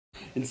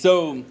And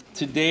so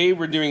today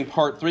we're doing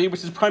part 3,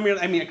 which is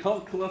primarily, I call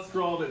it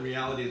cholesterol, but in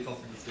reality it's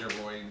also the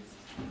steroids.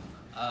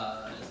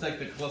 It's like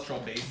the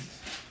cholesterol-based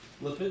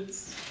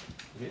lipids.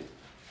 Okay.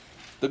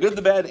 The good,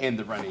 the bad, and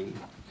the running.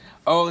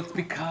 Oh, it's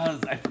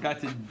because I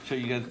forgot to show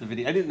you guys the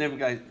video. I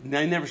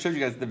never showed you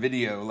guys the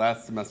video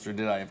last semester,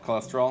 did I, of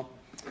cholesterol?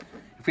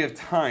 If we have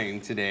time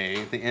today,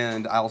 at the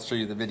end, I'll show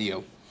you the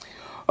video.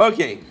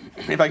 Okay,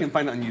 if I can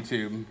find it on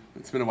YouTube.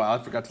 It's been a while,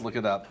 I forgot to look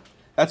it up.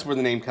 That's where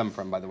the name comes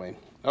from, by the way.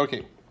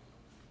 Okay.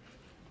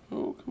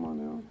 Oh, come on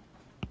now.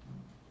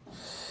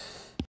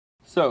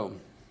 So,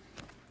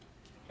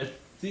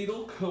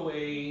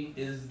 acetyl-CoA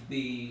is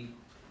the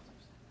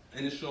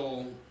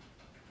initial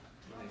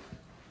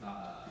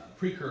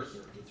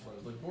precursor, that's what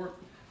I was looking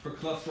for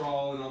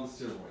cholesterol and all the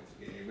steroids.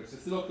 Okay, which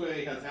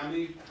acetyl-CoA has how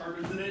many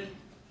carbons in it?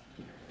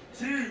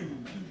 2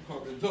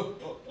 carbons.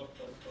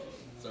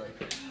 Sorry.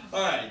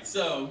 All right,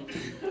 so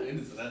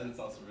that's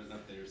also written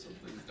up there, so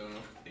please don't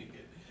overthink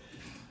it.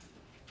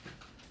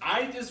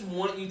 I just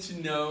want you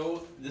to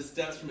know the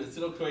steps from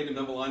acetyl-CoA to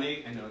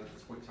mevalonate. I know at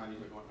this point in time you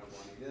wouldn't know what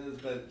mevalonate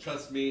is, but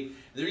trust me,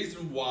 the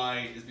reason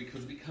why is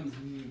because it becomes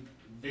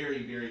very,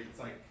 it's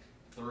like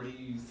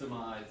 30 some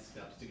odd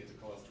steps to get to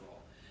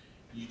cholesterol.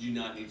 You do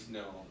not need to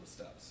know all those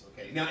steps,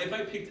 okay? Now, if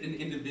I picked an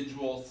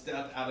individual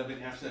step out of it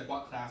and asked you, like,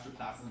 what class or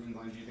classes of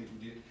enzymes do you think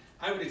you do,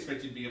 I would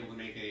expect you to be able to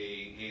make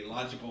a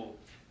logical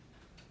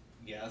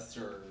yes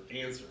or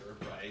answer,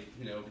 right?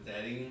 You know, if it's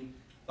adding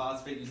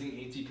phosphate using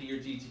ATP or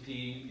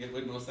GTP, it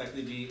would most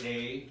likely be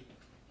a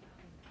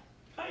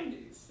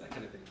kinase, that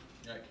kind of thing,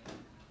 right?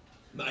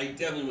 But I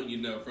definitely want you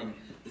to know from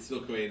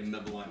acetyl-CoA to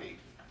mevalonate,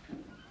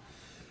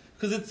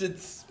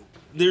 because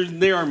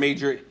there are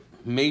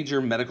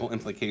major medical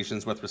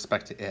implications with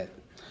respect to it.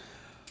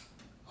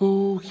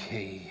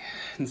 Okay,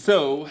 and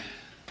so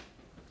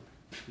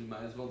we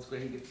might as well just go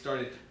ahead and get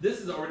started. This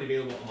is already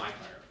available on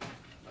MyFire,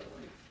 by the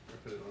way. I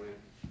put it on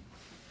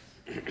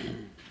it.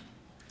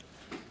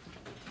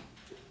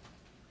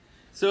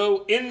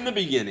 So in the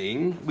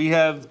beginning, we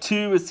have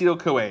 2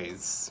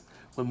 acetyl-CoAs.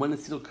 When one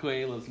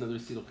acetyl-CoA loves another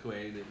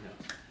acetyl-CoA, then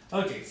no.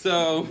 Okay,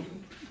 so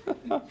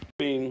all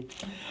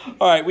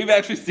right, we've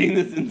actually seen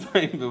this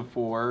enzyme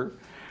before.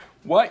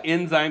 What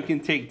enzyme can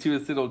take 2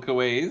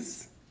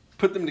 acetyl-CoAs,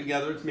 put them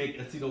together to make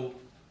acetyl-CoA?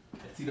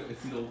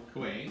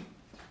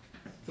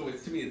 So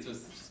to me, it's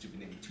just a stupid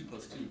name. 2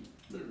 plus 2.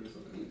 Literally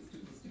what it means. 2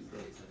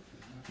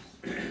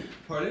 plus 2.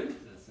 Pardon?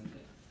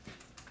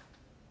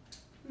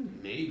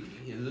 Maybe,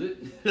 is it?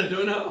 I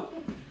don't know.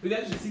 We've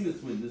actually seen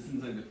this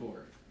enzyme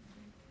before.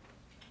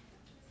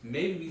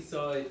 Maybe we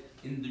saw it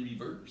in the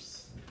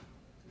reverse.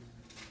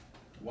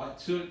 What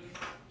took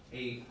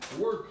a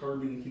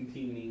 4-carbon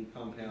containing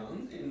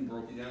compound and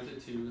broke it down to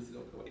 2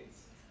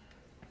 acetyl-CoAs?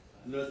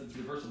 Notice it's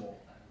reversible.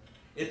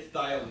 It's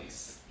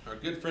thiolase, our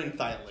good friend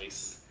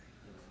thiolase.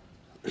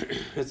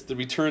 It's the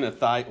return of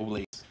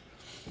thiolase.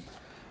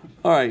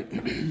 All right.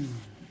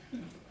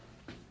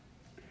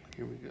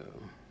 Here we go.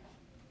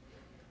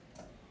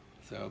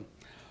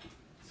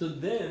 So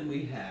then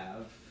we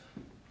have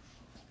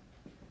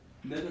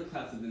another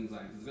class of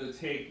enzymes. It's going to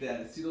take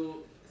that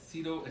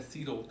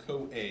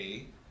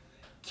acetyl-CoA,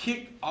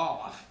 kick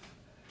off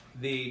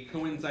the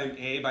coenzyme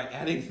A by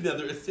adding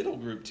another acetyl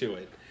group to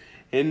it.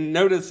 And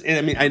notice,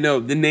 I know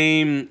the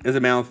name is a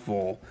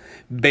mouthful.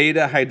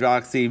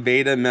 Beta-hydroxy,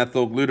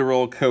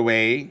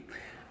 beta-methyl-glutarol-CoA.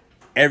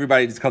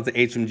 Everybody just calls it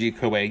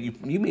HMG-CoA.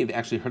 You may have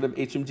actually heard of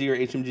HMG or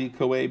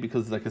HMG-CoA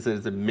because, like I said,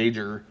 it's a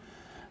major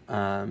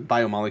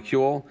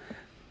biomolecule.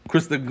 Of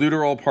course, the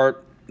glutarol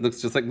part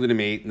looks just like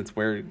glutamate, and that's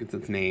where it gets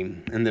its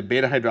name. And the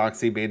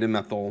beta-hydroxy,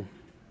 beta-methyl,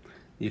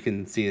 you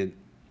can see it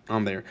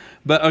on there.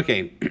 But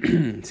okay,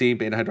 see,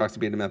 beta-hydroxy,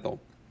 beta-methyl.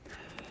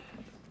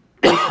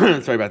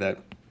 Sorry about that.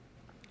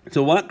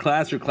 So what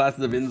class or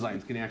classes of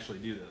enzymes can actually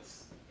do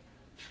this?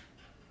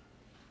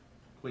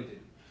 Quentin.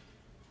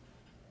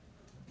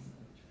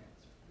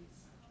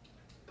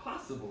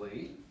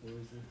 Possibly.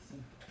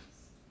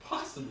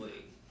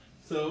 Possibly.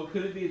 So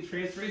could it be a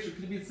transferase or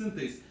could it be a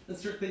synthase?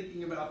 Let's start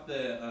thinking about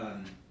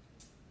the,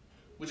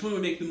 which one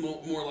would make the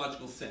more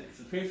logical sense?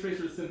 A transferase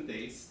or a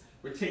synthase,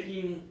 we're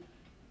taking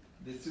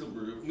the acetyl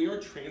group and we are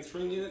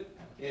transferring it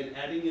and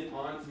adding it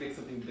on to make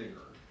something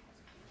bigger.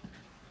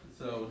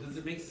 So does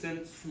it make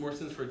more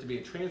sense for it to be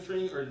a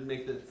transferring or to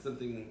make that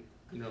something,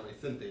 a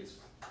synthase?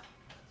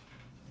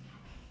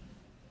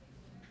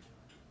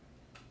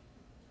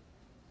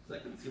 So I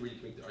can see where you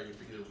can make the argument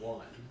for either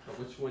one, but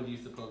which one do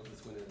you suppose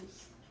this one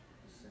is?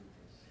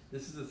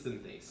 This is a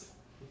synthase,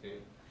 okay?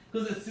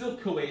 Because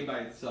acetyl-CoA by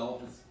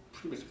itself is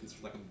pretty much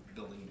considered like a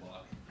building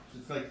block.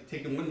 It's like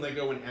taking one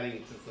Lego and adding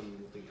it to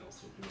something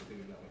else.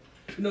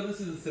 No, this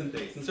is a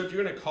synthase. And so if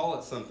you're going to call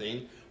it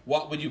something,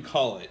 what would you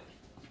call it?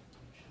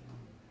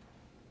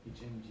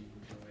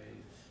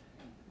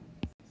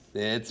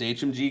 It's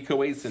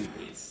HMG-CoA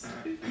synthase.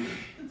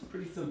 It's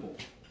pretty simple.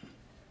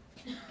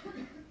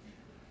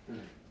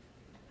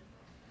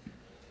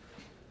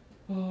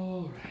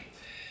 All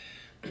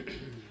right.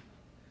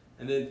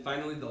 And then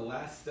finally, the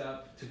last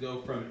step to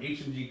go from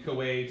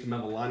HMG-CoA to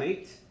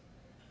mevalonate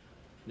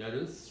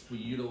Notice we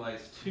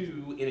utilize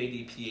 2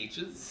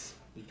 NADPHs.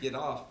 We get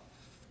off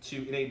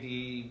 2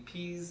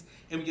 NADPs,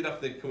 and we get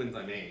off the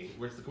coenzyme A,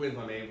 whereas the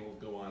coenzyme A will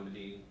go on to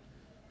be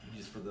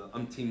used for the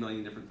umpteen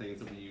million different things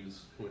that we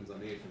use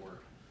coenzyme A for.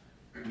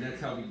 And that's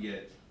how we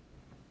get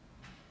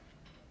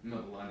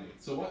mevalonate.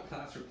 So what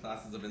class or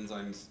classes of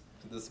enzymes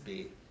could this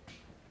be?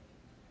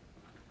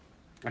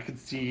 I could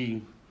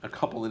see a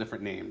couple of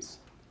different names.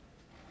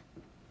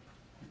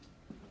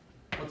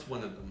 What's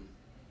one of them?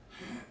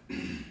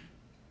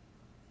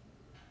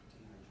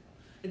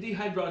 A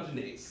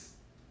dehydrogenase.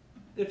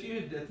 If you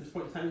had at this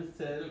point in time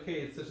said,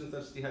 okay, it's such and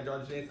such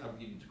dehydrogenase, I would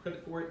give you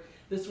credit for it.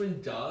 This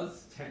one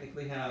does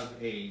technically have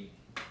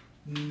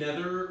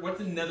what's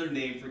another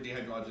name for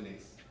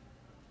dehydrogenase?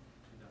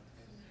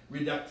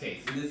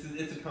 Reductase. And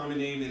it's a common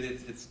name, and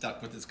it's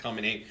stuck with this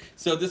common name.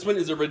 So this one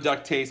is a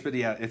reductase, but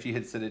yeah, if you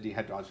had said a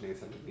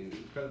dehydrogenase, I would give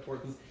you credit for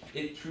it, because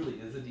it truly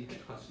is a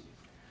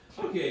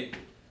dehydrogenase. Okay,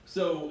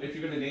 so if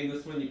you're going to name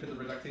this one, you put the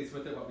reductase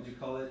with it, what would you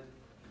call it?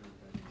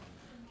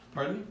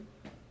 Pardon?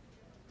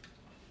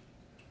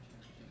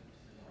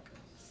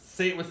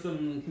 Say it with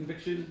some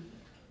conviction.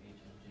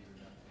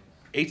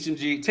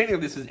 HMG.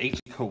 Technically, this is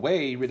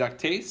H-CoA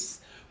reductase,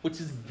 which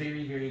is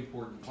very, very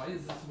important. Why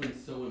is this one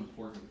so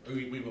important? I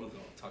mean, we will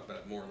talk about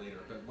it more later,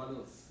 but what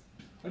else?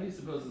 Why do you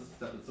suppose this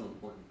stuff is so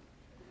important?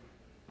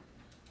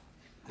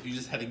 If you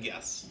just had a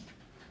guess.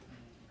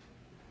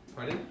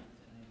 Pardon?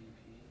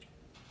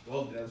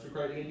 Well, it does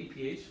require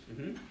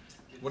NADPH.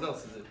 What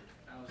else is it?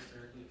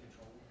 Allosterically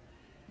controlled.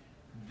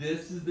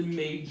 This is the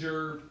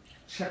major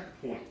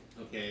checkpoint,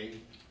 okay?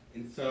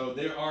 And so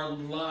there are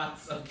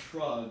lots of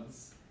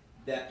drugs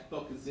that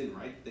focus in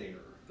right there.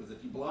 Because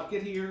if you block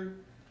it here,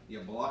 you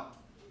block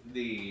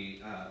the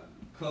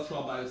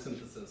cholesterol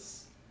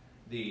biosynthesis,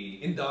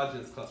 the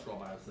endogenous cholesterol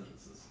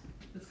biosynthesis.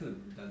 That's kind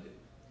of redundant.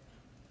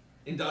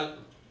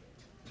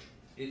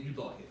 You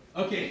block it.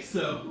 Okay,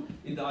 so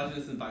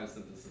endogenous and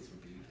biosynthesis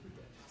would be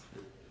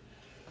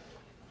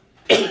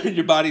redundant.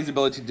 Your body's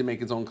ability to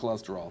make its own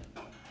cholesterol.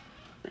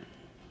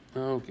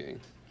 Okay.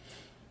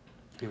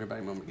 Give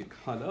everybody a moment to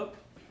get caught up.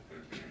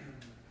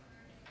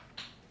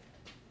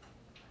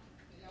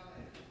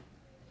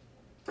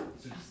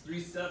 So just 3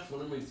 steps,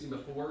 one of them we've seen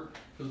before.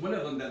 Because one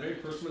of them, that very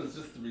first one, is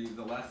just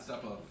the last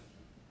step of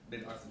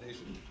beta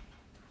oxidation.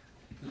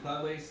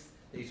 Glucosinase,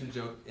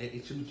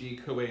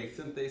 HMG-CoA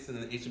synthase, and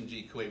then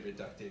HMG-CoA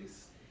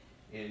reductase.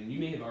 And you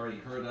may have already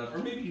heard of, or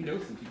maybe you know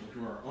some people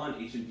who are on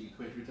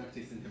HMG-CoA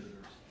reductase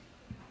inhibitors.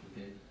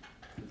 Okay,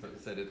 like I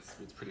said, it's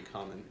pretty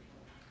common.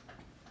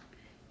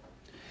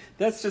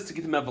 That's just to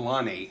get to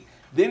mevalonate.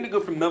 Then to go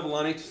from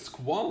mevalonate to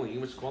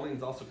squalene, which squalene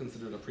is also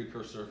considered a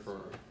precursor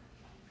for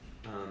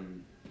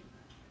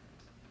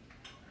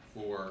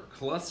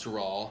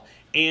cholesterol.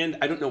 And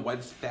I don't know why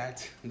this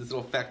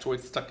little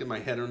factoid stuck in my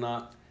head or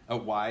not,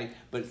 why,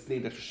 but it's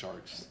named after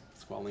sharks.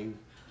 Squalene.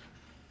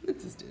 It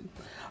just did.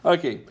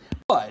 Okay,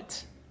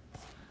 but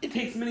it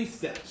takes many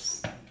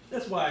steps.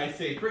 That's why I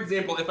say, for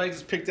example, if I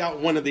just picked out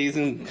one of these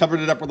and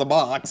covered it up with a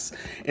box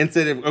and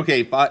said,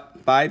 okay,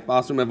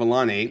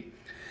 5-phosphomevalonate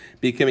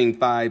becoming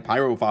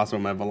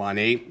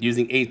 5-pyrophosphomevalonate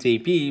using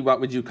ATP,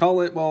 what would you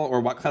call it? Well, or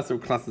what classes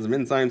of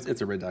enzymes?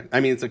 It's a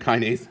it's a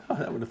kinase. Oh,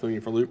 that would have thrown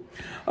you for a loop.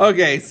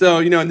 Okay, so,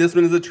 and this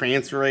one is a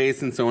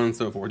transferase and so on and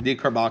so forth.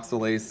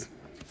 Decarboxylase.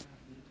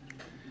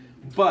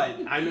 But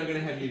I'm not going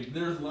to have you,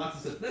 there's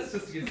lots of stuff. That's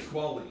just to get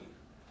squalene.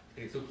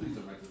 Okay, so please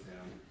don't write this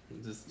down.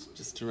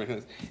 Just to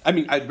recognize. I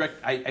mean, I'd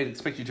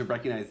expect you to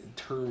recognize the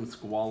term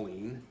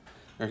squalene,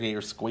 okay,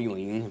 or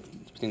squalene,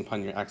 depending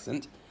upon your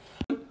accent.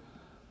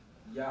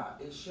 Yeah,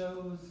 it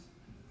shows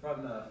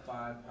from the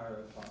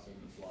 5-pyrophosphate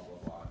blah blah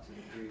blah to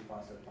the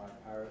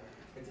 3-phosphate-5-pyro.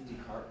 It's a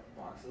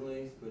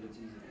decarboxylase, but it's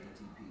using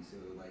ATP. So,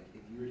 like,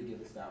 if you were to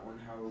give us that one,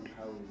 how would we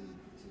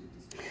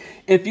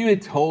distinguish? If you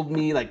had told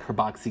me like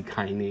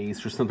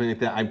carboxykinase or something like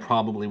that, I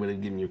probably would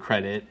have given you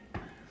credit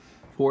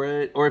for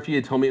it. Or if you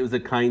had told me it was a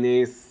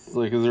kinase,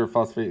 like is there a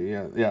phosphate?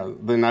 Yeah,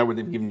 then I would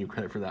have given you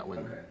credit for that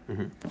one.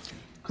 Okay.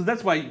 Because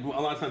that's why a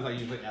lot of times I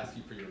usually ask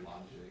you for your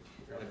logic.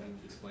 Or have you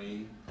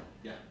explain.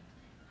 Yeah.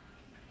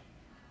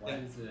 Why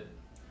does it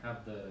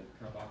have the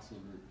carboxyl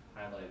group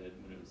highlighted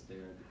when it was there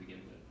to begin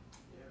with?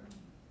 Yeah.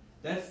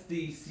 That's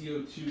the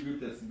CO2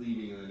 group that's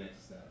leaving in the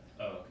next step.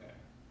 Oh, okay.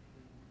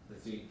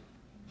 Let's see.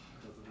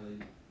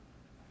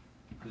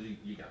 Because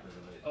you got rid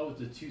of it. Oh,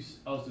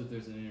 so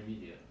there's an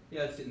intermediate.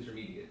 Yeah, it's the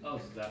intermediate. Oh,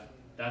 so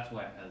that's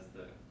why it has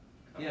the.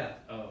 Yeah.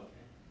 Oh.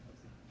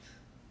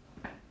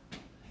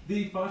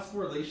 The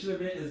phosphorylation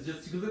of it is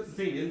just because it's the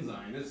same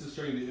enzyme. It's just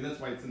showing, and that's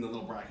why it's in the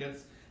little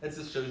brackets. It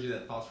just shows you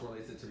that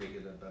phosphorylates it to make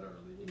it a better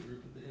leaving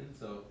group at the end.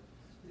 So,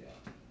 yeah.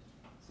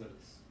 So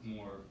it's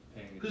more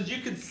paying. Because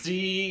you could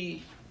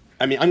see.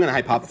 I mean, I'm going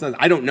to hypothesize.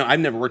 I don't know. I've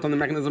never worked on the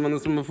mechanism on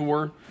this one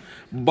before.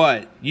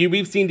 But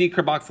we've seen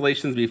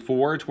decarboxylations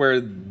before to where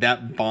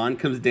that bond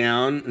comes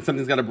down and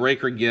something's got to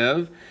break or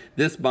give.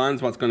 This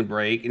bond's what's going to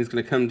break, and it's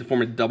going to come to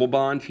form a double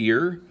bond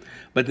here.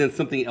 But then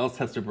something else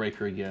has to break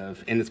or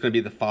give, and it's going to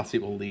be the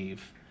phosphate will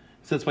leave.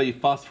 So that's why you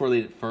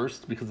phosphorylate it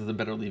first, because it's a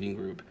better leaving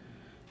group.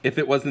 if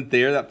it wasn't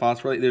there, that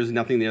phosphorylate, there's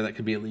nothing there that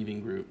could be a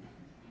leaving group.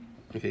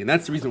 Okay, and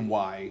that's the reason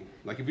why.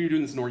 Like if you're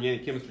doing this in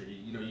organic chemistry,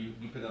 you know, you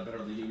put a better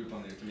leaving group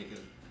on there to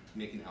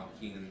make an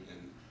alkene and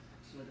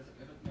So that's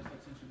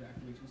essentially the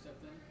activation step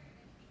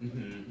then?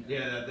 mm-hmm.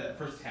 Yeah, that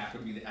first half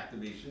would be the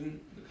activation,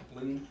 the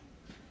coupling.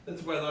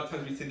 That's why a lot of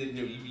times we say that, you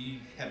know, you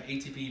have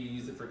ATP, you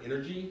use it for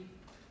energy.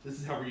 This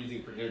is how we're using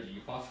it for energy.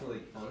 You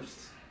phosphorylate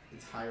first,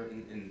 it's higher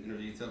in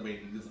energy, so that way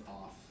it gives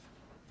off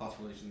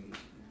phosphorylation,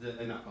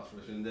 not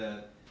phosphorylation,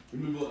 the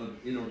removal of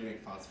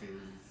inorganic phosphates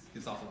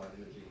gives off a lot of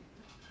energy.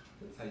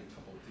 That's how you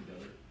couple it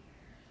together.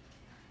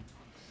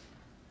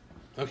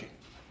 Okay.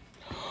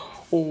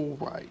 All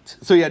right.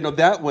 So yeah, no,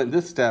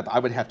 this step, I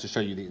would have to show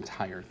you the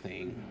entire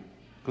thing.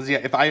 Because yeah,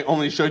 if I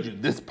only showed you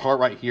this part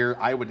right here,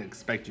 I would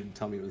expect you to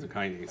tell me it was a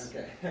kinase.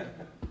 Okay.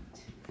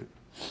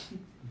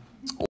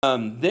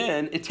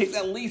 Then it takes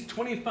at least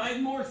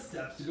 25 more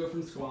steps to go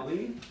from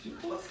squalene to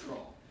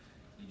cholesterol.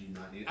 You do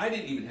not need. I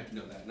didn't even have to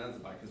know that. Not as a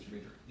biochemistry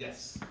major.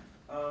 Yes.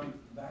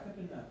 Back up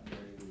in that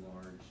very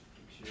large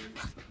picture.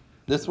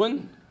 This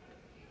one.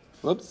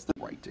 Whoops. The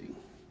writing.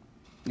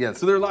 Yeah.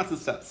 So there are lots of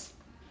steps.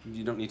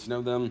 You don't need to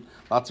know them.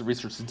 Lots of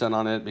research is done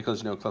on it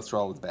because, you know,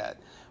 cholesterol is bad.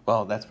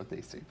 Well, that's what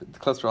they say. But the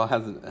cholesterol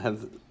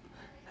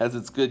has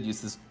its good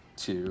uses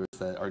too. Is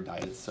that our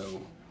diet is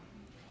so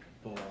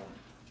full.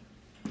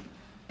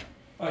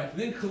 All right.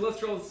 Then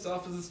cholesterol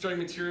itself is a starting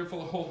material for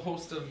a whole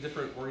host of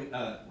different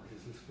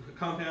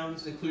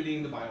compounds,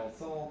 including the bile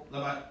salt.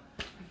 Well,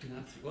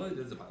 it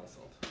is a bile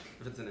salt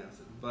if it's an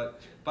acid,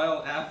 but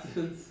bile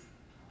acids.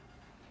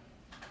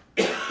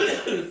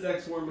 The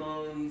sex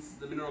hormones,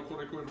 the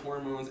mineralocorticoid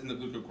hormones, and the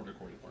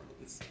glucocorticoid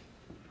hormones.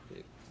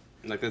 Okay.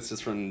 Like that's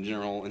just from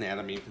general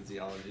anatomy and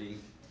physiology.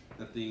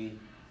 Nothing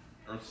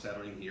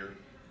earth-shattering here.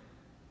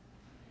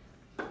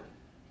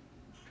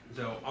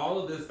 So all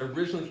of this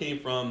originally came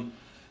from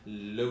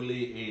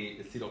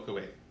lowly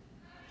acetyl-CoA,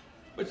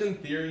 which in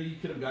theory you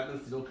could have gotten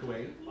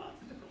acetyl-CoA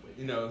lots of different ways.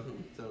 You know,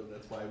 so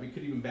that's why we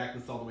could even back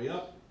this all the way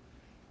up.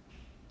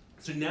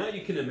 So now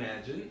you can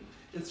imagine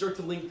and start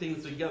to link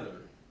things together.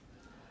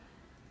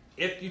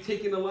 If you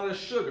take in a lot of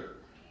sugar,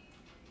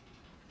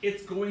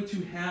 it's going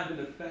to have an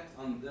effect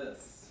on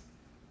this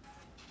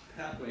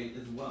pathway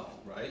as well,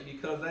 right?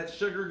 Because that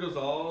sugar goes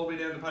all the way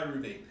down to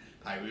pyruvate.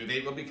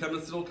 Pyruvate will become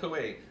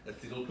acetyl-CoA.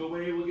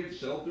 Acetyl-CoA will get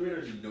shuttled through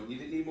energy. You don't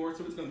need it anymore,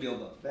 so it's going to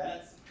build up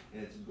fats,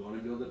 and it's going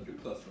to build up your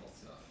cholesterol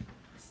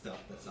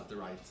stuff. That's not the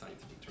right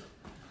scientific term.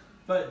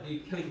 But you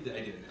kind of get the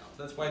idea now.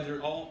 That's why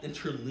they're all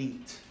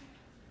interlinked.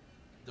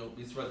 Don't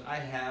be surprised. I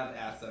have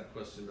asked that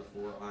question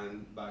before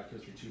on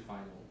Biochemistry 2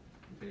 Final.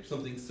 Okay,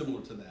 something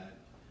similar to that.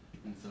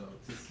 And so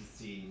just to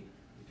see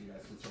if you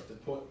guys can start to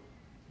put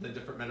the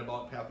different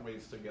metabolic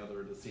pathways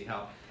together to see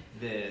how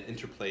the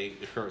interplay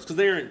occurs. Because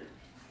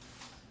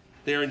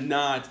they're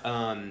not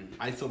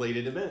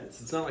isolated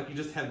events. It's not like you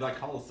just have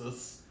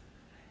glycolysis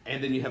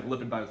and then you have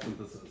lipid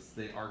biosynthesis.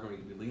 They are going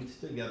to be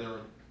linked together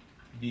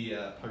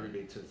via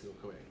pyruvate to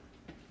acetyl-CoA.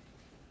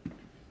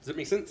 Does that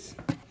make sense?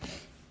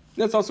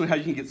 That's also how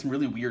you can get some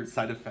really weird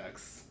side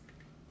effects.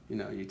 You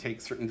know, you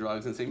take certain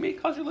drugs and say, may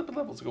cause your lipid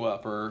levels to go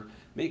up, or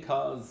may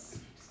cause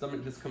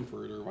stomach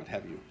discomfort, or what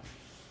have you.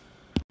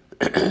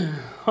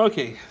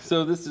 Okay,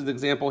 so this is an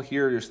example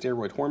here, your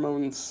steroid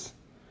hormones.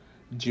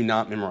 Do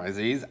not memorize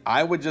these.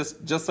 I would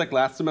just like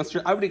last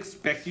semester, I would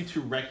expect you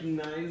to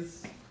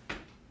recognize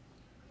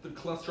the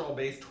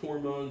cholesterol-based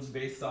hormones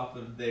based off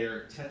of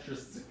their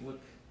tetracyclic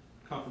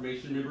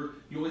conformation. Remember,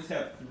 you always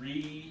have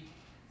 3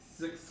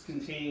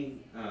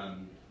 6-containing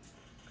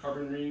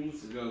carbon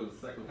rings. It goes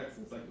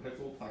cyclohexyl,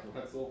 cyclohexyl,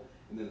 cyclohexyl,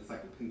 and then a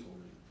cyclopentyl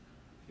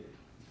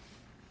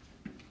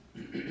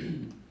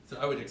ring. So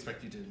I would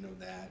expect you to know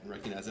that and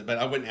recognize it, but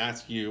I wouldn't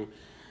ask you,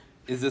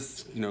 is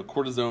this, you know,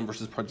 cortisone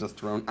versus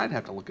progesterone? I'd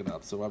have to look it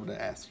up, so I would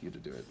ask you to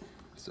do it.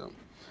 So,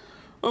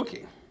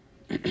 okay.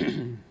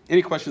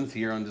 Any questions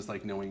here on just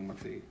like knowing what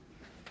the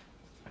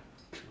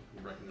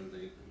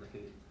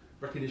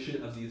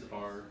recognition of these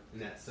are in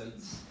that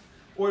sense?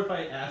 Or if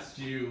I asked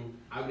you,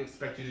 I would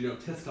expect you to know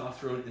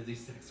testosterone is a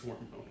sex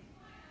hormone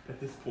at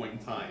this point in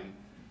time.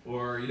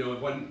 Or, you know,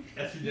 what an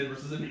estrogen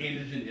versus an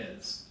androgen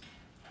is.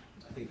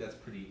 I think that's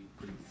pretty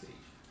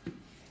safe.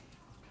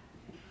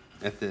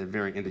 At the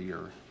very end of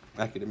your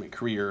academic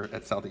career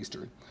at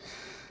Southeastern.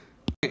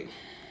 Okay.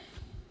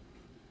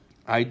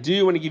 I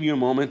do want to give you a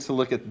moment to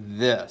look at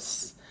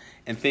this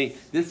and think,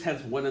 this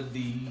has one of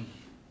the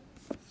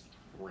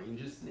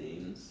strangest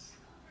names,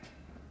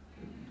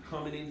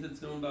 common names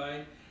it's known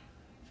by.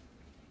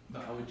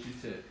 But I want you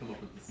to come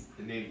up with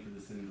the name for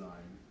this enzyme.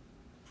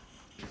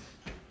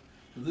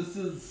 This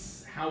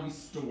is how we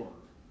store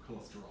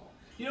cholesterol.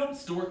 You don't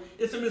store,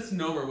 it's a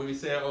misnomer when we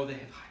say, oh, they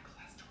have high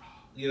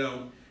cholesterol. You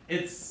know,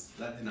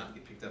 that did not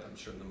get picked up, I'm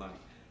sure, in the money.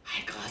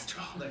 High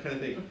cholesterol, that kind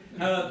of thing.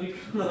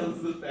 Because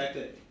of the fact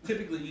that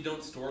typically you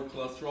don't store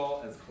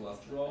cholesterol as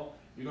cholesterol,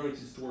 you're going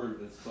to store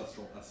it as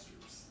cholesterol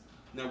esters.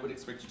 Now, I would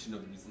expect you to know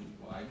the reason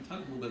why. We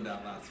talked a little bit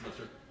about last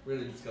semester. We're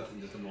going to discuss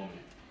in just a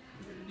moment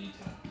in greater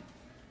detail.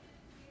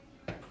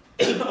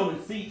 Oh,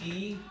 and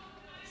CE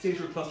stands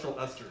for cholesterol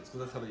esters, because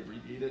that's how they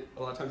abbreviate it. A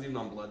lot of times even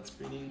on blood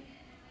screening.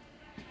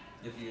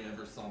 If you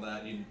ever saw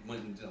that, you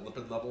went into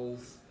lipid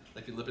levels,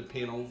 like your lipid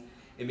panels,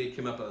 it may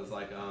come up as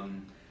like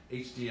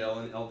HDL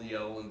and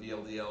LDL and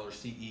VLDL or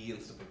CE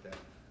and stuff like that.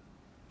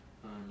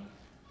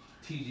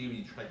 TG would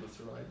be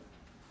triglyceride.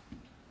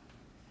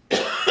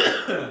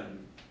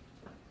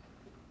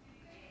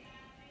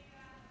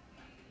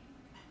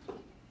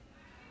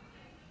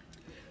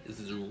 This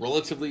is a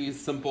relatively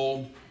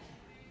simple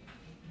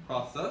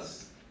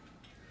process.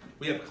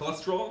 We have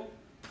cholesterol.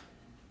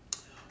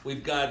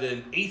 We've got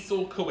an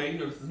acyl-CoA.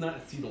 No, this is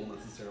not acetyl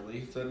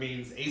necessarily. So that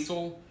means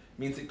acyl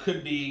means it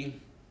could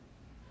be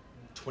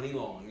 20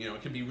 long. You know,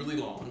 it could be really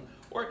long,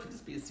 or it could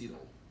just be acetyl.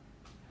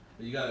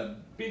 But you got a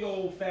big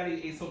old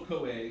fatty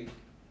acyl-CoA,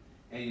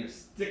 and you're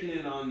sticking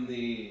it on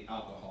the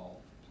alcohol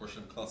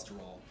portion of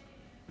cholesterol.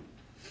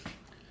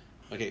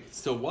 Okay,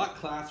 so what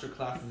class or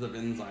classes of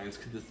enzymes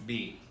could this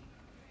be?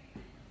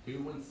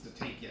 Who wants to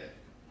take it?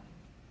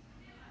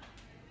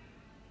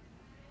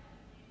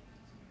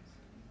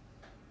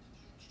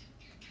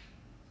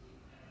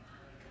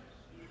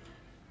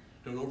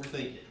 Don't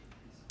overthink it.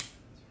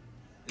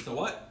 It's a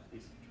what?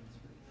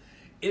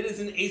 It is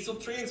an acyl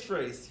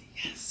transferase.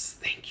 Yes,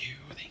 thank you,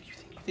 thank you,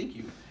 thank you, thank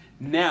you.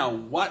 Now,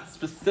 what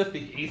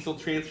specific acyl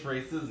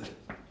transferase is it?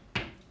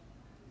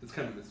 It's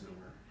kind of a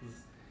misnomer.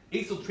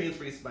 Acyl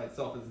transferase by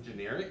itself is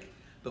generic,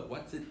 but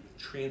what's it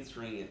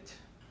transferring it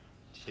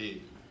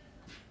to?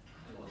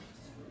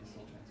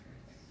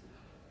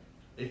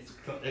 It's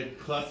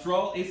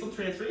cholesterol acyl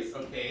transferase,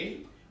 okay.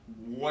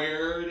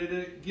 Where did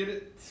it get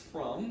it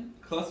from?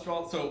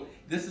 Cholesterol, so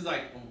this is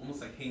like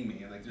almost like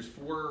hangman, like there's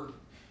 4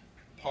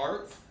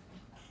 parts.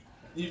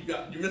 You're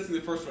missing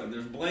the first one.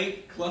 There's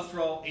blank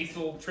cholesterol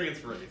acyl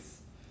transferase.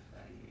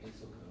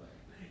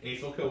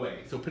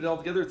 Acyl-CoA. So put it all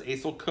together, it's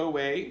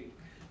acyl-CoA,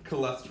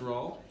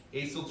 cholesterol,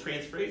 acyl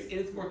transferase, and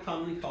it's more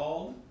commonly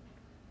called,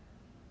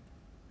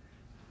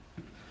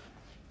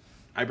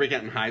 I break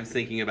out in hives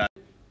thinking about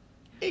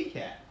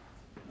ACAT.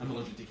 I'm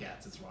allergic to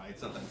cats, that's why.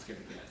 It's not that I'm scared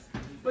of cats.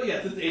 But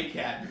yes, it's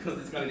ACAT because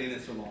it's got a name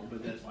that's so long,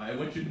 but that's why I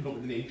want you to know where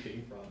the name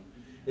came from.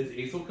 It's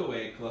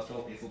acyl-CoA,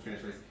 cholesterol, acyl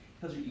transferase.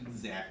 It tells you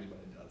exactly what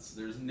it does.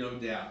 There's no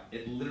doubt.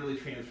 It literally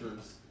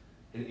transfers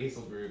an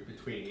acyl group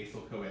between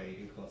acyl-CoA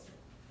and cholesterol.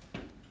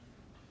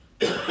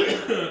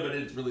 But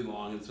it's really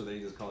long, and so they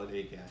just call it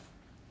ACAT.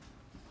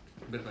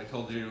 But if I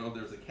told you, oh,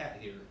 there's a cat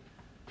here,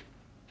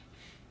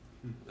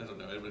 I don't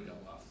know, it would have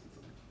got lost.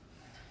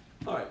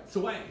 All right, so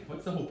why?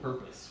 What's the whole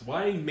purpose?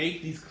 Why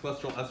make these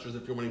cholesterol esters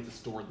if you're wanting to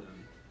store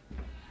them?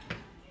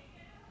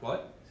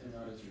 What? They're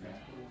not as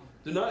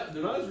reactive.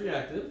 They're not as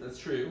reactive. That's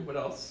true. What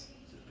else?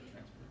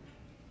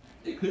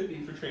 It could be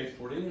for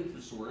transporting and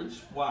for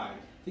storage. Why?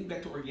 Think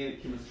back to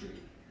organic chemistry.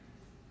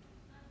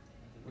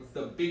 What's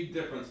the big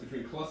difference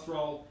between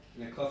cholesterol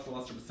and a cholesterol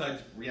ester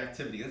besides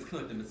reactivity? That's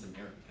kind of like the Miss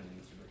America kind of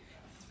answer.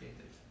 It's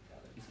basic.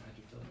 It's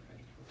hydrophilic,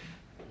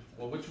 hydrophobic.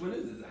 Well, which one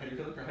is it? Is it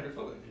hydrophilic or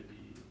hydrophobic? It could be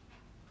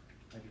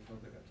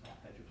hydrophobic up top,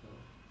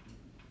 hydrophilic.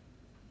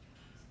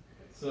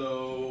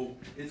 So,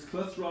 is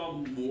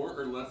cholesterol more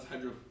or less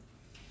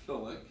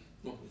hydrophilic?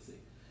 Well, let's see.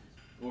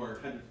 Or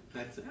I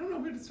don't know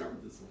where to start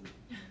with this one.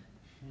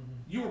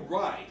 You were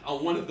right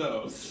on one of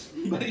those,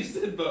 but you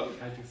said both.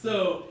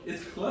 So,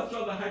 is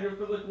cholesterol the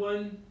hydrophilic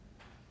one,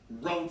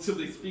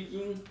 relatively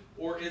speaking,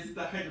 or is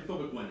the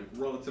hydrophobic one,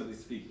 relatively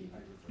speaking?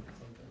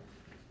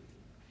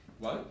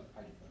 What?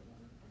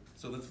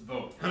 So let's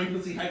vote. How many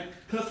people see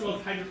cholesterol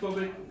is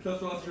hydrophobic,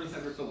 cholesterol ester is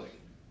hydrophilic?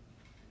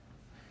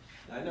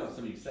 I know,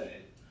 some of you said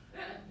it.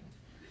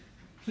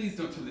 Please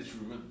don't tell this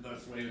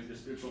way with your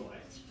spiritual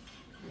life.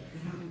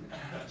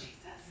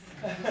 Jesus.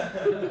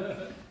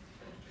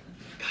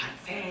 God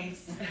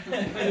saves.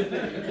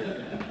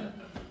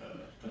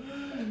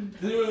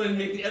 Does anyone want to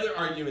make the other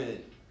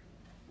argument?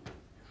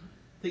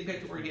 Think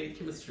back to organic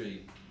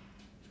chemistry.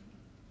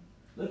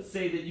 Let's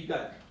say that you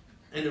got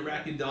an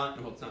arachidonic,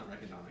 well, it's not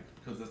arachidonic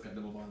because that's got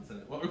double bonds in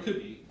it. Well, it could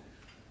be.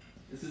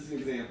 This is an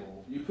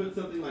example. You put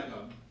something like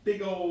a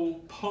big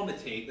old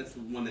palmitate, that's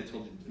the one I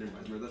told you, never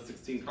mind, remember that's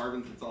 16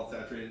 carbons, it's all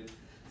saturated.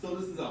 So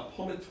this is a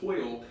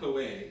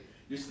palmitoyl-CoA.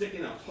 You're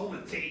sticking a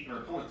palmitate or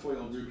a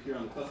palmitoyl group here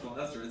on the cholesterol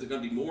ester. Is it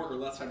going to be more or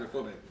less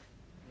hydrophobic?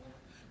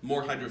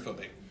 More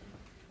hydrophobic.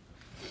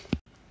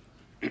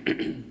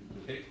 Okay.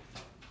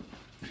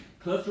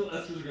 Cholesterol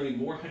esters are going to be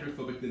more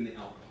hydrophobic than the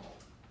alcohol.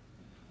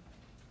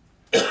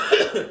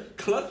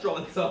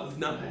 Cholesterol itself is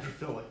not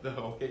hydrophilic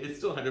though. Okay? It's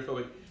still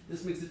hydrophobic.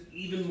 This makes it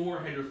even more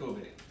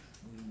hydrophobic.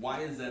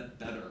 Why is that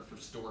better for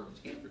storage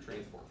and for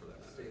transport for that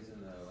matter? Stays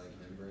in the like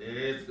membrane.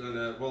 It's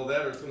gonna, well,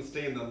 that or it's gonna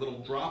stay in the little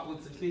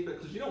droplets underneath it,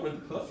 because you know when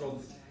the cholesterol,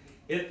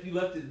 if you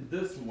left it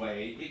this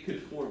way, it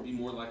could be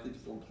more likely to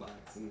form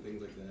plaques and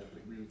things like that,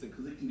 because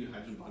it can do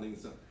hydrogen bonding and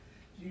stuff.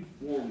 If you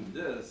form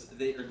this,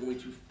 they are going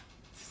to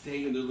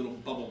stay in their little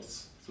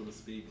bubbles, so to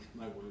speak,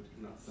 my word,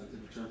 not the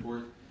scientific term for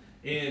it,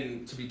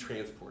 and to be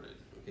transported,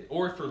 okay?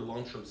 Or for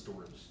long-term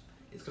storage.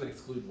 It's gonna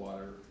exclude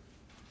water.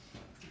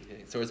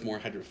 Okay, so it's more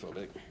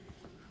hydrophobic.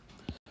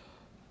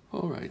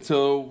 All right,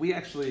 so we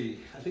actually,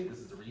 I think this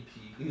is a repeat,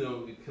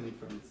 coming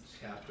from this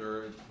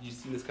chapter. You've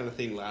seen this kind of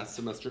thing last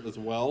semester as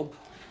well.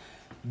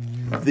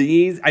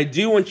 I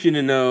do want you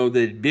to know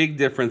the big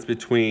difference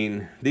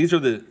between,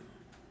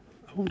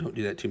 don't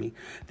do that to me.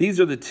 These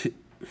are the two,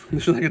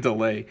 there's like a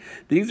delay.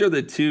 These are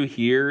the two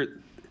here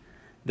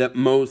that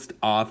most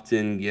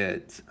often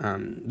get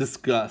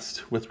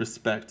discussed with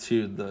respect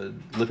to the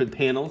lipid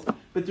panels.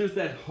 But there's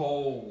that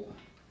whole,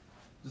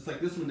 just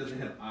like this one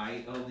doesn't have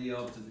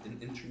ILDL, which is an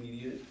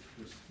intermediate,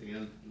 which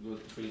again goes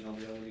between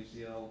LDL and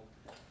HDL,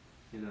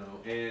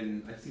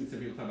 and I've seen some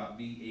people talk about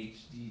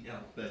VHDL,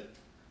 but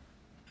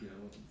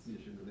it's the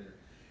issue over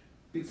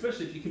there.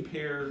 Especially if you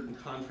compare and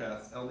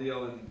contrast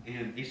LDL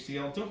and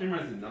HDL, don't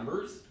memorize the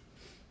numbers,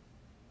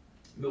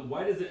 but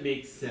why does it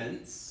make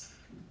sense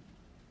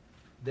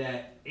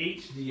that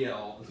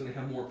HDL is going to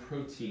have more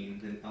protein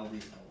than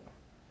LDL?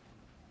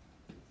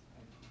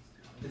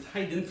 It's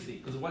high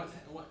density, because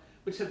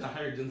which has a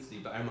higher density,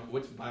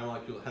 which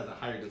biomolecule has a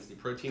higher density,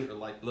 protein or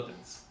like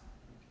lipids?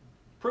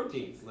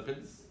 Proteins,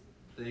 lipids,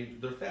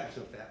 they're fat,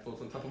 fat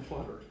floats on top of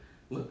water.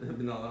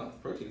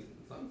 Proteins,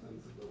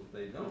 sometimes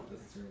they don't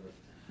necessarily.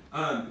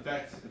 In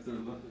fact, if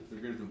they're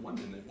greater than 1,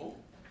 then they won't.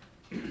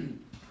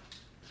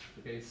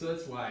 Okay, so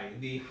that's why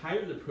the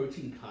higher the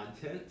protein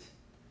content,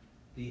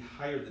 the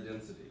higher the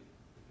density.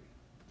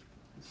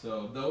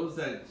 So those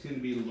that tend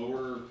to be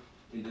lower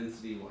in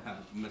density will have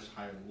much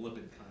higher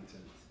lipid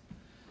content.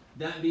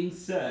 That being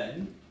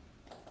said,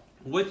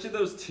 which of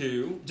those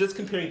two, just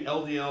comparing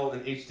LDL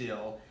and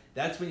HDL,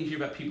 that's when you hear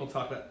about people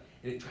talk about,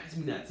 and it drives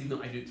me nuts, even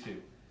though I do too.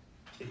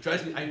 It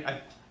drives me,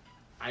 I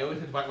always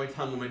have to bite my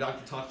tongue when my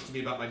doctor talks to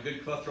me about my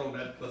good cholesterol and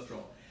bad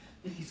cholesterol.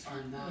 These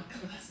are not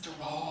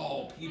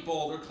cholesterol,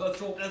 people. They're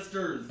cholesterol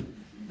esters.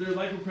 They're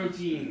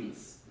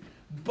lipoproteins.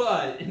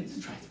 But, and it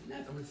just drives me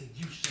nuts. I'm going to say,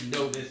 you should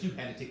know this. You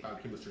had to take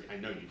biochemistry. I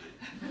know you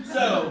did.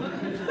 So,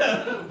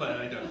 but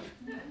I don't.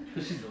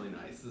 But she's really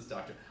nice, this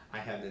doctor. I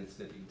have been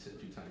snipping to a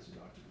few times with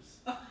doctors.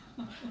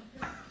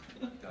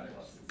 God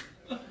bless them.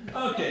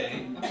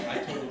 Okay. I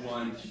told the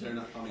one, they're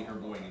not calling her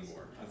boy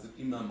anymore. I said,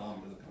 even my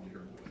mom doesn't call me her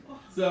boy.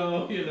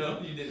 So, you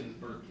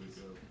didn't birth me,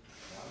 so.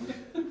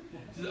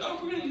 She said, oh,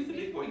 we're going to use the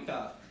big boy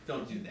cuff.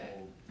 Don't do that.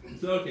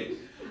 So, okay.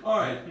 All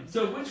right.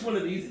 So, which one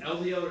of these,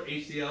 LDL or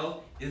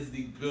HDL, is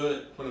the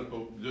good, quote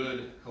unquote,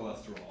 good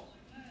cholesterol?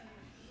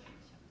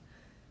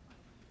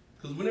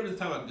 Because whenever they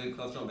talk about good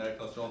cholesterol and bad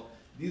cholesterol,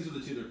 these are the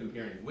two they're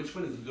comparing. Which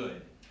one is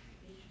good?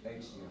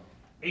 HDL.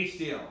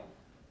 HDL.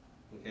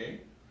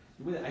 Okay?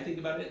 The way that I think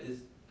about it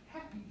is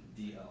happy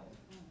DL.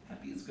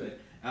 Happy is good.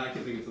 And I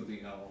can think of something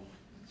else.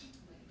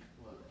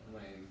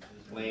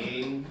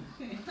 Lame.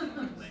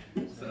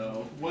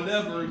 So,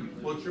 whatever,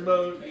 what's your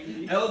mode?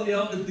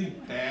 LDL is the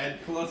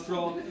bad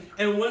cholesterol.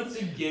 And once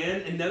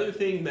again, another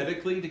thing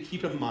medically to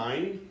keep in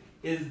mind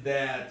is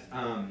that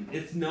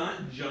it's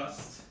not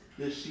just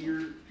the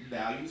sheer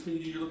values when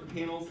you do your lipid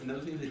panels.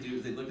 Another thing they do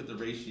is they look at the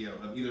ratio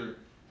of either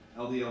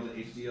LDL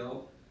to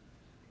HDL.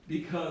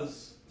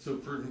 Because,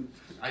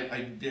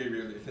 I very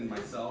rarely offend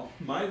myself.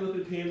 My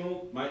lipid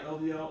panel, my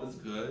LDL is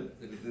good.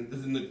 It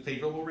is in the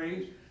favorable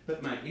range,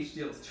 but my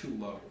HDL is too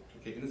low.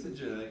 Okay, and it's a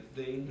genetic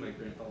thing. My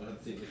grandfather had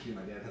the same issue.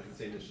 My dad has the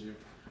same issue.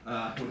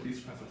 One of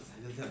these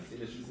doesn't have the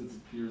same issue since it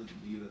appears to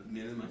be that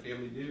men in my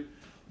family do.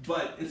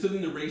 And so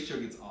then the ratio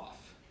gets off.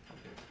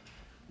 Okay,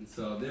 and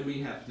so then we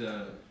have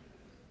to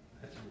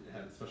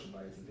have special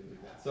diets and things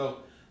like that.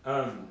 So,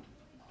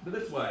 but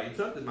that's why it's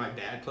not that my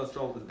bad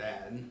cholesterol is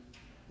bad.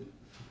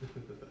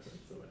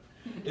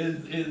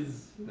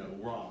 is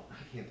wrong.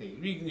 I can't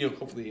think.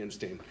 Hopefully you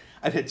understand.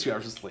 I've had 2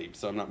 hours of sleep,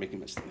 so I'm not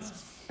making much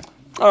sense.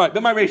 All right,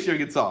 but my ratio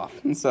gets off,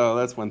 and so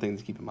that's one thing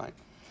to keep in mind.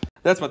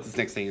 That's what this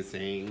next thing is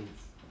saying.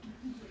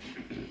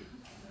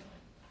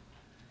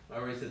 I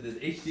already said that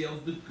HDL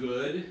is the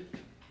good.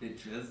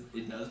 It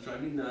does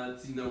drive me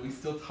nuts. We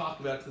still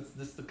talk about this.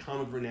 This is the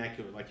common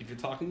vernacular. Like if you're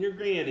talking to your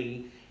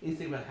granny and you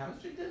say about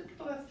how's your good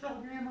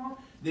cholesterol, grandma,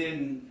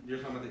 then you're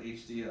talking about the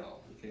HDL.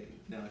 Okay.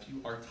 Now, if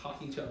you are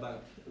talking to a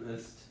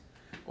biochemist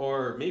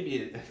or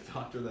maybe a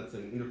doctor that's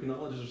an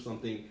endocrinologist or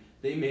something,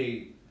 they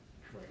may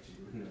correct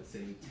you,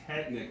 saying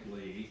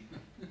technically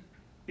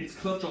it's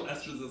cholesterol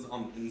esters that's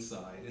on the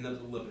inside, and those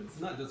are lipids. It's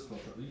not just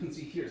cholesterol. You can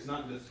see here, it's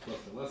not just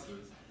cholesterol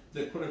esters.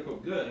 The quote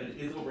unquote good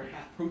is over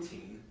half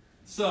protein.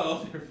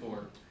 So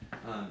therefore,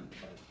 so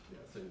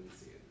you can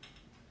see it.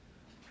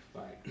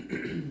 Right.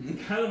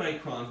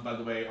 Chylomicrons, by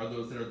the way, are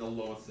those that are the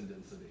lowest in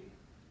density.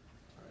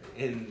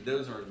 And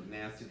those are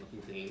nasty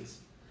looking things.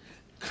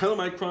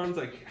 Chylomicrons,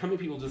 like how many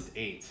people just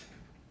ate?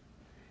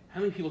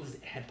 How many people just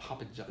had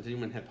Papa John's? Did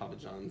anyone have Papa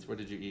John's? What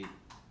did you eat?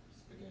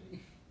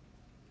 Spaghetti.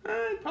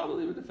 It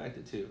probably would affect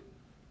it too.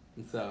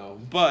 And so,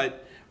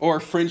 or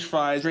French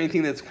fries or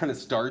anything that's kind of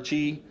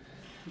starchy.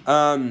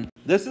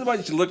 This is what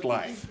it should look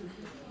like.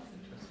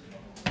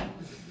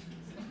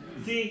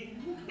 See,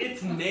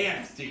 it's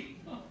nasty.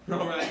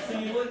 All right, so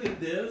you look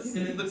at this,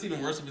 and it looks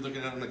even worse if you look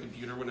at it on the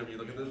computer whenever you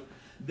look at this.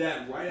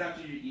 That right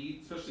after you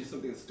eat, especially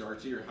something that's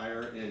starchy or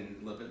higher in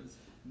lipids,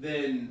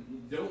 then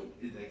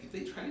if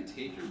they try to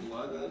take your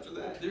blood after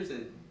that, there's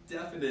a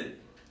definite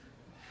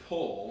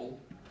pull.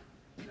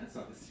 That's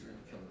not the serial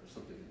killer or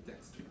something like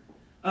Dexter.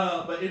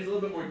 But it's a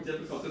little bit more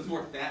difficult. It's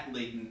more fat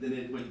latent than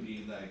it would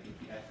be like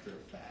if you extra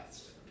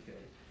fast. Okay,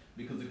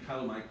 because the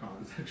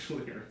chylomicrons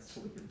actually are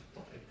slipping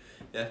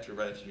after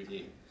you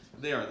eat.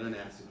 They're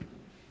nasty.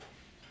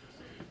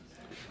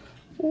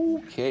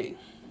 Okay.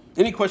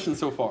 Any questions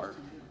so far?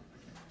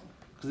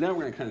 Because now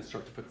we're going to kind of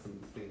start to put some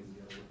of these things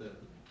together with the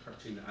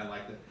cartoon that I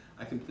like that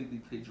I completely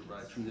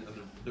plagiarized from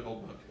the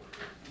old book.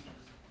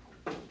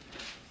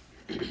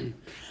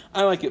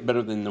 I like it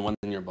better than the one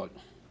in your book.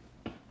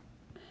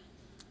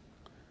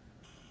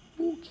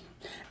 Okay.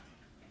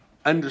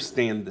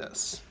 Understand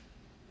this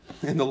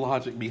and the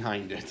logic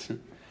behind it.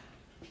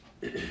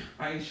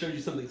 I showed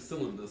you something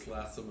similar this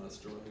last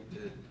semester when we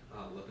did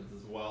lipids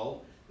as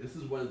well. This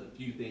is one of the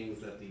few things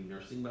that the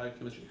nursing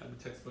biochemistry kind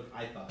of textbook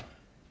I thought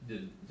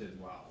did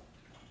well.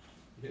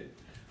 Okay.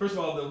 First of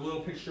all, the little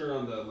picture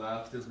on the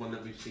left is one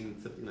that we've seen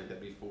something like that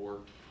before.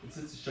 It's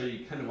just to show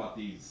you kind of what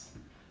these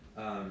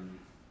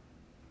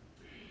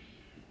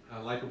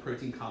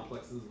lipoprotein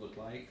complexes look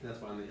like.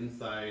 That's why on the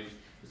inside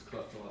there's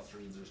cholesterol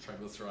esters, there's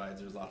triglycerides,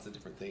 there's lots of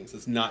different things.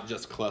 It's not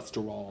just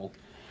cholesterol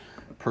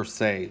per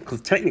se,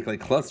 because technically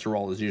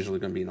cholesterol is usually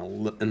going to be in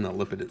the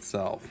lipid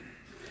itself.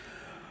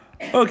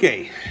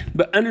 Okay,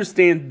 but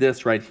understand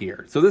this right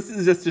here. So this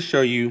is just to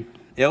show you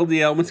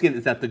LDL, once again,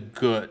 is that the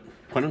good,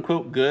 quote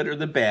unquote good or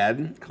the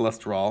bad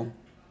cholesterol?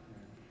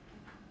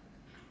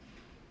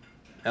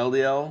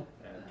 LDL?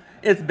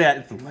 It's bad,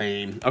 it's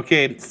lame.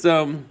 Okay,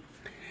 so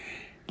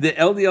the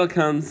LDL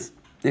comes,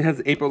 it has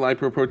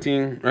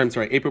apolipoprotein, or I'm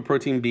sorry,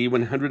 apoprotein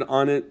B100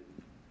 on it,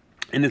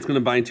 and it's going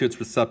to bind to its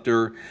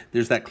receptor.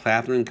 There's that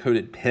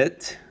clathrin-coated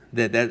pit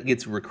that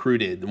gets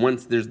recruited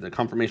once there's the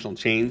conformational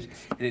change,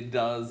 and it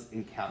does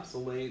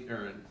encapsulate,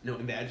 or no,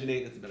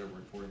 invaginate, that's a better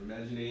word for it,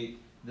 invaginate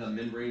the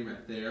membrane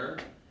right there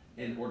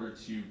in order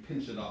to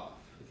pinch it off.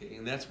 Okay,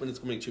 and that's when it's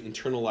going to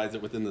internalize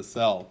it within the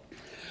cell.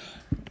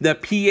 The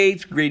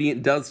pH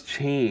gradient does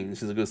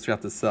change as it goes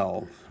throughout the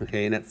cell.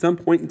 Okay, and at some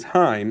point in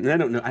time, and I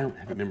don't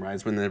have it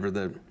memorized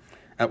whenever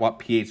at what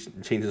pH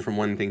changes from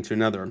one thing to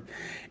another,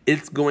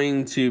 it's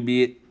going to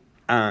be,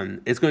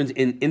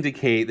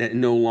 indicate that it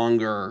no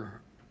longer,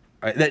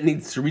 that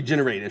needs to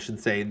regenerate, I should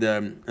say,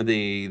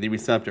 the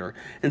receptor.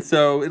 And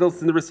so it'll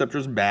send the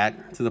receptors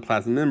back to the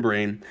plasma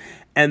membrane,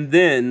 and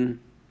then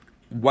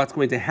what's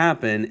going to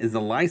happen is the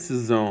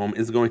lysosome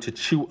is going to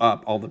chew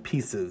up all the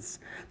pieces.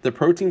 The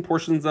protein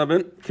portions of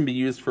it can be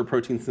used for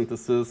protein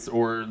synthesis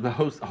or the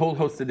whole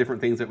host of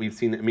different things that we've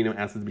seen amino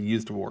acids be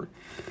used for.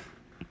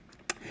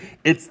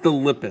 It's the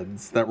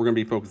lipids that we're going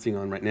to be focusing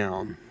on right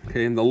now.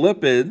 Okay, and the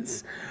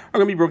lipids are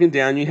going to be broken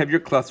down. You have your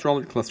cholesterol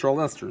and cholesterol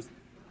esters.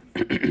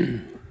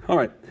 All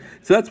right,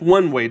 so that's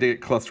one way to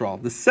get cholesterol.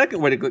 The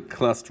second way to get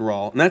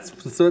cholesterol, and that's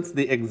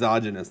the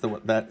exogenous,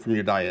 that from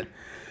your diet.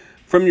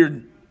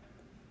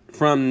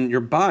 From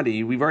your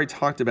body, we've already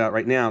talked about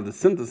right now the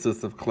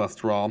synthesis of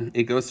cholesterol.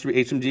 It goes through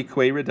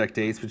HMG-CoA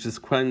reductase, which is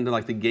kind of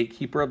like the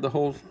gatekeeper of the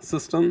whole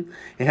system.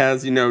 It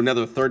has,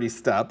 another 30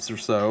 steps or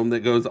so that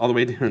goes all the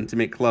way down to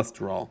make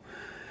cholesterol.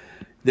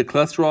 The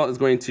cholesterol is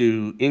going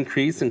to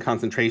increase in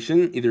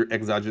concentration, either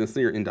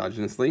exogenously or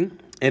endogenously.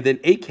 And then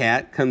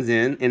ACAT comes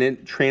in and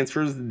it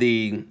transfers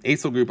the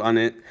acyl group on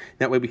it.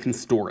 That way we can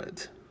store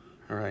it.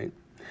 All right.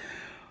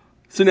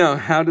 So now,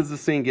 how does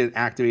this thing get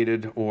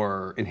activated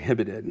or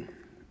inhibited?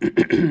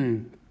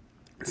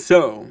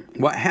 So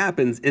what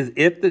happens is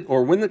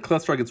when the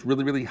cholesterol gets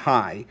really, really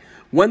high,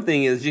 one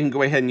thing is you can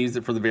go ahead and use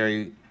it for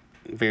the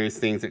various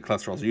things that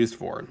cholesterol is used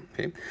for.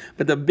 Okay,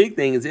 but the big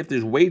thing is if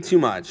there's way too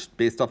much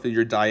based off of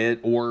your diet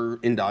or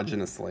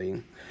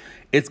endogenously,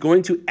 it's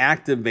going to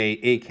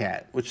activate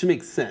ACAT, which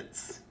makes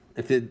sense.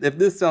 If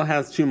this cell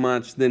has too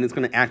much, then it's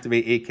going to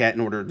activate ACAT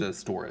in order to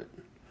store it.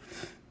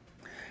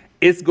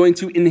 It's going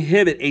to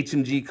inhibit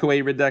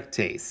HMG-CoA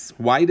reductase.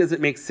 Why does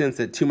it make sense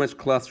that too much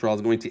cholesterol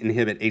is going to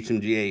inhibit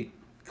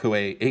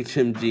HMG-CoA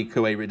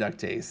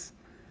reductase?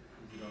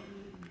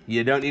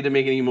 You don't need to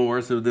make any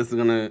more, so this is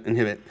going to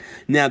inhibit.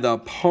 Now, the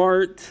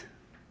part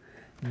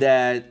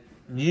that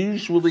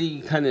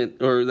usually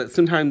or that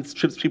sometimes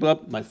trips people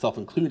up, myself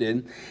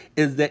included,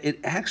 is that it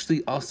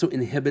actually also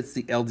inhibits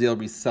the LDL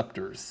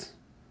receptors.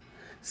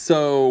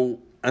 So,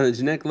 on a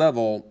genetic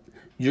level,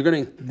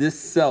 this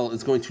cell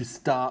is going to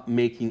stop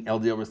making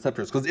LDL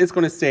receptors because it's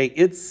going to say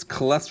its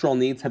cholesterol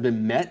needs have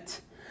been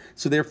met,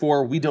 so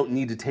therefore we don't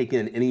need to take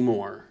in any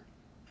more.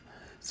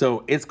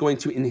 So it's going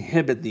to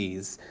inhibit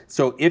these.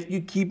 So if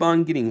you keep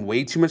on getting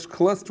way too much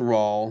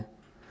cholesterol,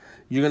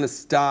 you're going to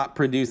stop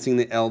producing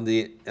the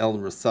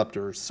LDL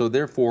receptors. So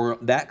therefore,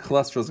 that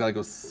cholesterol's got to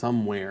go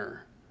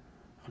somewhere.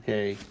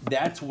 Okay,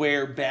 that's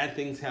where bad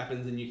things happen,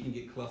 and you can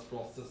get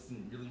cholesterol cysts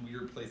in really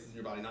weird places in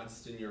your body, not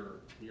just in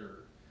your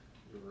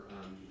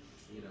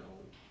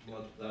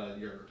blood,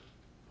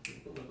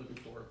 what am I looking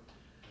for?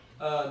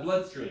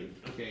 Bloodstream,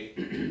 okay?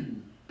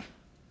 And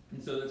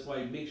so that's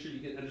why make sure you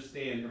can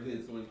understand everything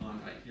that's going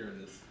on right here in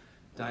this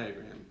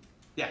diagram.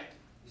 Yeah?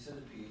 You said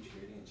the pH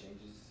gradient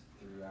changes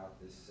throughout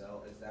this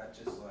cell. Is that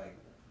just like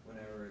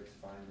whenever it's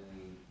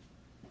finally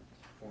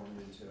formed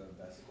into a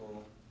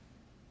vesicle,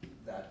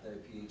 that their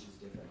pH is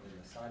different than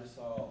the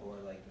cytosol, or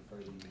like the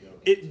further you go?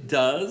 It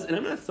does, and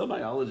I'm not a cell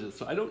biologist,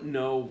 so I don't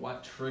know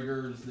what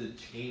triggers the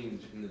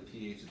change in the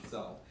pH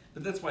itself.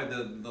 But that's why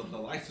the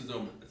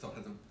lysosome itself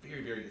has a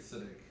very, very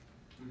acidic.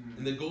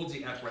 And the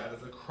Golgi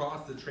apparatus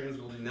across the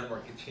trans-Golgi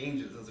network, it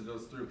changes as it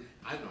goes through.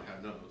 I don't know how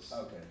it knows.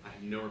 Okay. I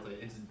have no idea.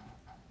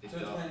 It So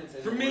does.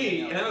 For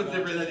me, and I was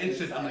never that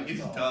interested, I'm like, it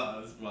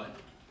does, but.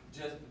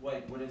 Just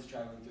like when it's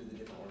traveling through the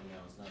different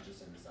organelles, not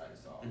just in the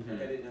cytosol.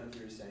 Like I didn't know if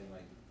you were saying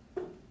like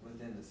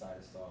within the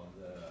cytosol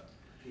the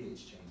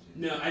pH changes.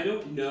 No, I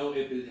don't know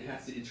if it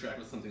has to interact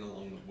with something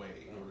along the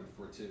way in order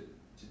for it to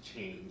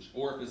change,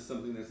 or if it's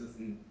something that's just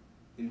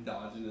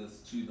endogenous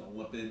to the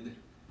lipid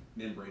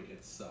membrane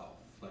itself,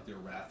 like their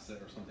RAFSA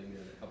or something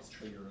there that helps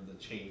trigger the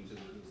change as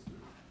it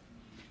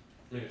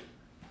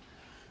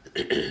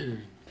goes through.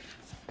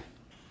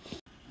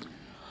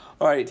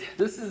 All right,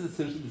 this is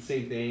essentially the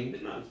same thing,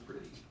 but not as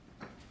pretty.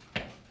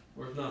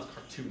 Or not as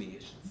cartoony, I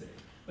should say.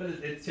 But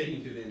it's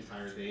taking through the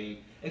entire thing.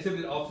 Except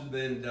it also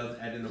then does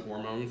add in the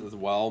hormones as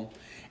well.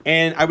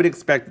 And I would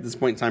expect at this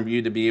point in time for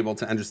you to be able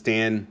to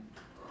understand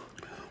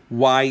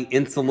why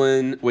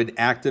insulin would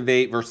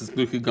activate versus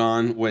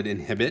glucagon would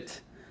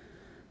inhibit.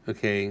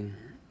 Okay,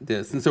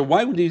 this. And so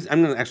why would you,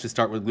 I'm going to actually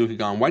start with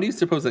glucagon. Why do you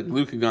suppose that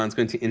glucagon is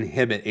going to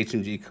inhibit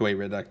HMG-CoA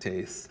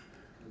reductase?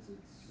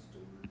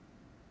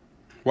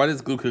 What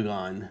is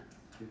glucagon?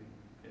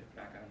 Get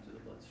back out into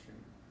the bloodstream.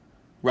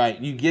 Right,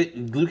 you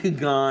get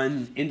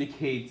glucagon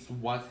indicates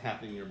what's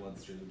happening in your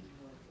bloodstream.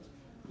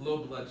 Low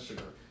blood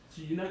sugar.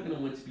 So you're not going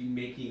to want to be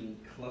making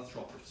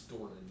cholesterol for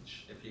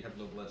storage if you have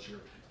low blood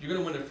sugar. You're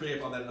going to want to free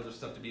up all that other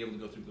stuff to be able to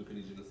go through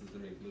gluconeogenesis to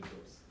make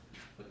glucose.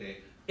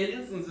 Okay, and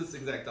insulin's this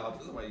exact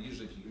opposite. That's why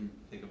usually if you can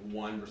think of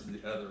one versus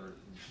the other, it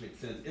should make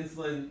sense.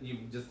 Insulin,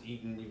 you've just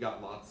eaten, you've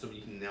got lots, so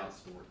you can now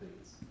store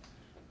things.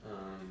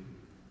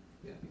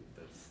 Yeah, I think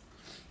that's.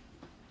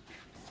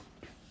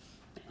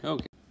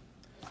 Okay.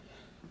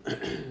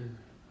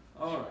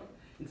 All right.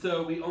 And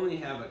so we only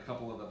have a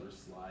couple of other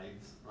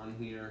slides on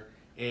here.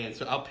 And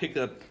so I'll pick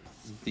up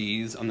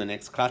these on the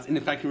next class. And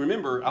if I can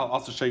remember, I'll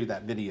also show you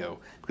that video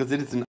because it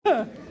is an.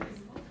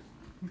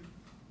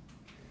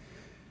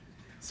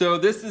 So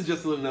this is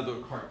just another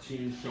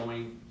cartoon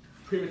showing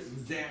pretty much the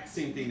exact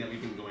same thing that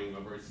we've been going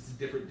over. It's just a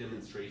different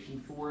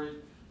demonstration for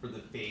it, for the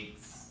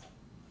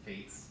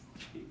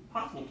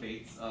possible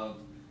fates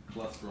of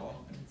cholesterol.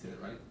 I can say that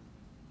right.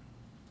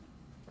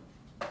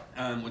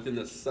 Within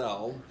the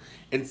cell.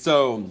 And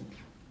so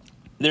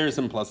there are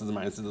some pluses and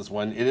minuses to this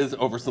one. It is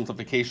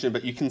oversimplification,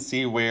 but you can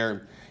see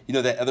where, you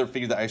know, that other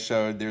figure that I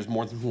showed, there's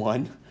more than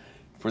one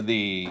for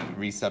the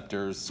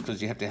receptors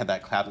because you have to have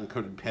that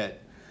clavin-coated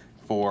pit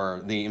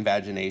for the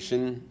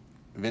invagination.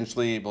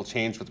 Eventually it will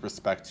change with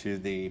respect to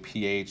the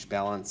pH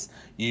balance.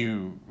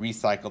 You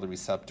recycle the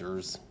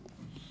receptors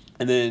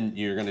and then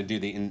you're going to do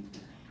the, you're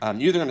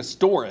either going to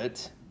store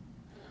it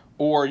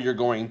or you're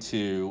going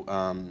to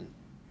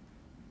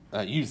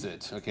use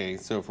it, okay,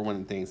 so for one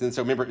of the things. And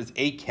so remember, it's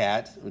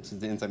ACAT, which is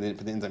the enzyme,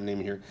 for the enzyme name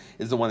here,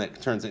 is the one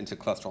that turns it into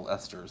cholesterol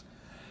esters.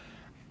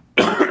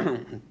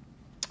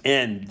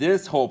 And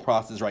this whole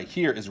process right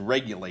here is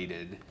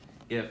regulated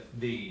if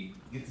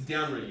it's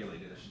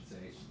downregulated, I should say,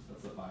 I should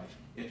specify,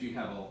 if you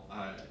have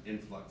an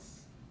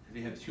influx, if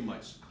you have too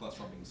much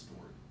cholesterol being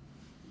stored.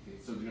 Okay,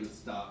 so they're going to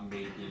stop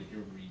making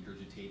and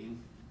regurgitating,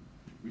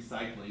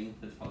 recycling,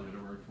 that's probably a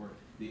better word for it,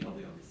 the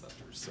LDL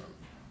receptors, so.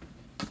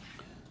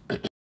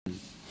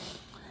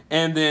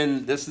 And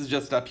then this is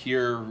just up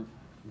here.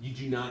 You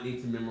do not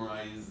need to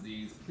memorize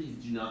these. Please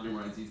do not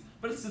memorize these.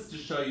 But it's just to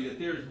show you that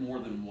there's more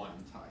than one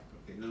type.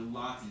 Okay, there are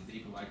lots of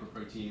these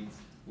apolipoproteins,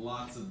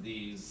 lots of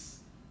these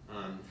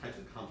types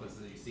of complexes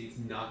that you see. It's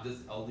not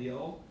just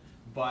LDL,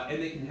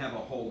 and they can have a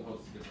whole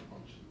host of different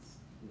functions.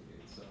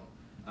 Okay, so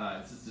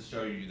it's just to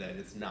show you that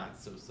it's not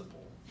so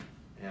simple.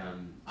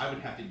 I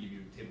would have to give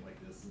you a table like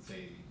this and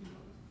say, you know,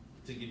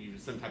 to give you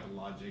some type of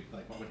logic,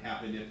 like what would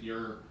happen if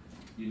you're,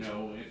 you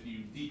know, if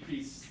you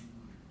decrease,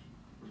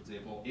 for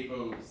example,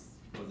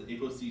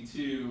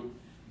 ApoC2,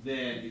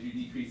 then if you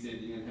decrease it,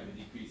 you're going to have a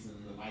decrease in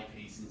the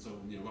lipase, and so,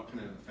 you know, what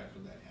kind of effect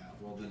would that have?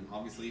 Well, then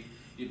obviously,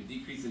 if you have a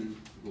decrease in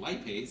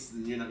lipase,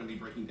 then you're not going to be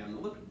breaking down the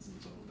lipids,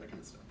 and so that kind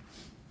of stuff.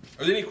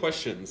 Are there any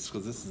questions?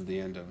 Because this is the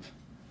end of,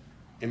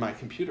 in my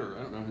computer,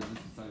 I don't know who this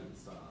decided to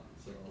stop,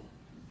 so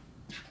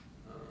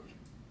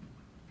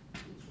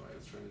that's why I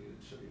was trying to get it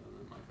to show you on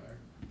my fire.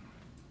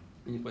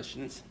 Any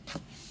questions?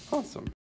 Awesome.